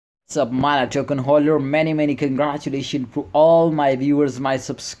Up, mana token holder? Many congratulations to all my viewers, my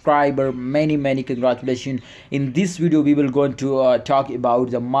subscriber. Many congratulations. In this video we will going to talk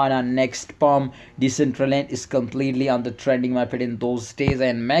about the mana next pump. Decentraland is completely on the trending market in those days,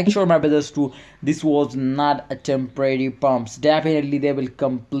 and make sure my brothers too, this was not a temporary pumps. Definitely they will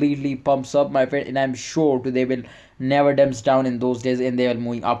completely pumps up my friend, and I'm sure too they will never dumps down in those days, and they are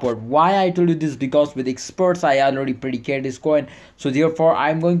moving upward. Why I told you this? Because with experts I already predicted this coin, so therefore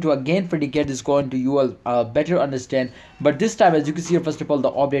I'm going to again predicate this coin to you all better understand. But this time, as you can see here, first of all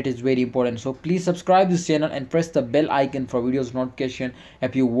the update is very important, so please subscribe this channel and press the bell icon for videos notification.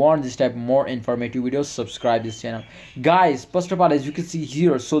 If you want this type more informative videos, subscribe this channel. Guys, first of all, as you can see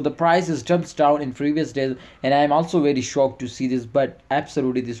here, so the price is jumps down in previous days, and I am also very shocked to see this, but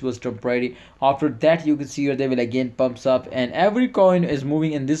absolutely this was temporary. After that, you can see here they will again pumps up, and every coin is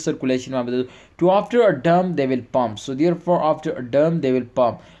moving in this circulation to after a dump they will pump. So therefore after a dump they will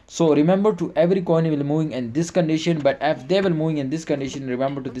pump. So remember to every coin will moving in this condition, but if they will moving in this condition,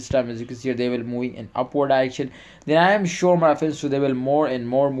 remember to this time, as you can see here, they will moving in upward direction. Then I am sure my friends, so they will more and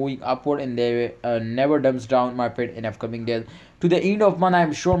more moving upward, and they never dumps down my friend in upcoming days. To the end of month, I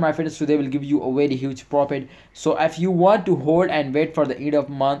am sure my friends, so they will give you a very huge profit. So if you want to hold and wait for the end of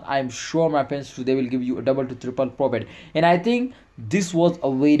month, I am sure my friends, so they will give you a double to triple profit. And I think this was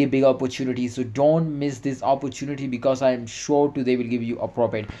a very big opportunity, so don't miss this opportunity, because I am sure too they will give you a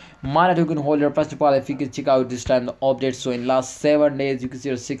profit. Mana token holder, first of all, if you can check out this time the update, so in last 7 days you can see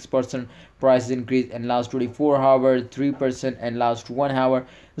a 6% price increase, and last 24 hours 3%, and last 1 hour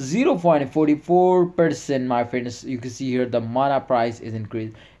 0.44%. my friends, you can see here the mana price is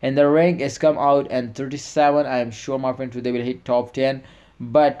increased, and the rank has come out and 37. I am sure my friends they will hit top 10,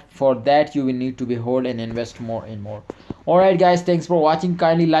 but for that you will need to be hold and invest more and more. Alright guys, thanks for watching.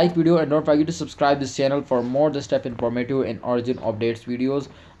 Kindly like video and don't forget to subscribe this channel for more this type informative and origin updates videos.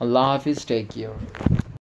 Allah Hafiz, take care.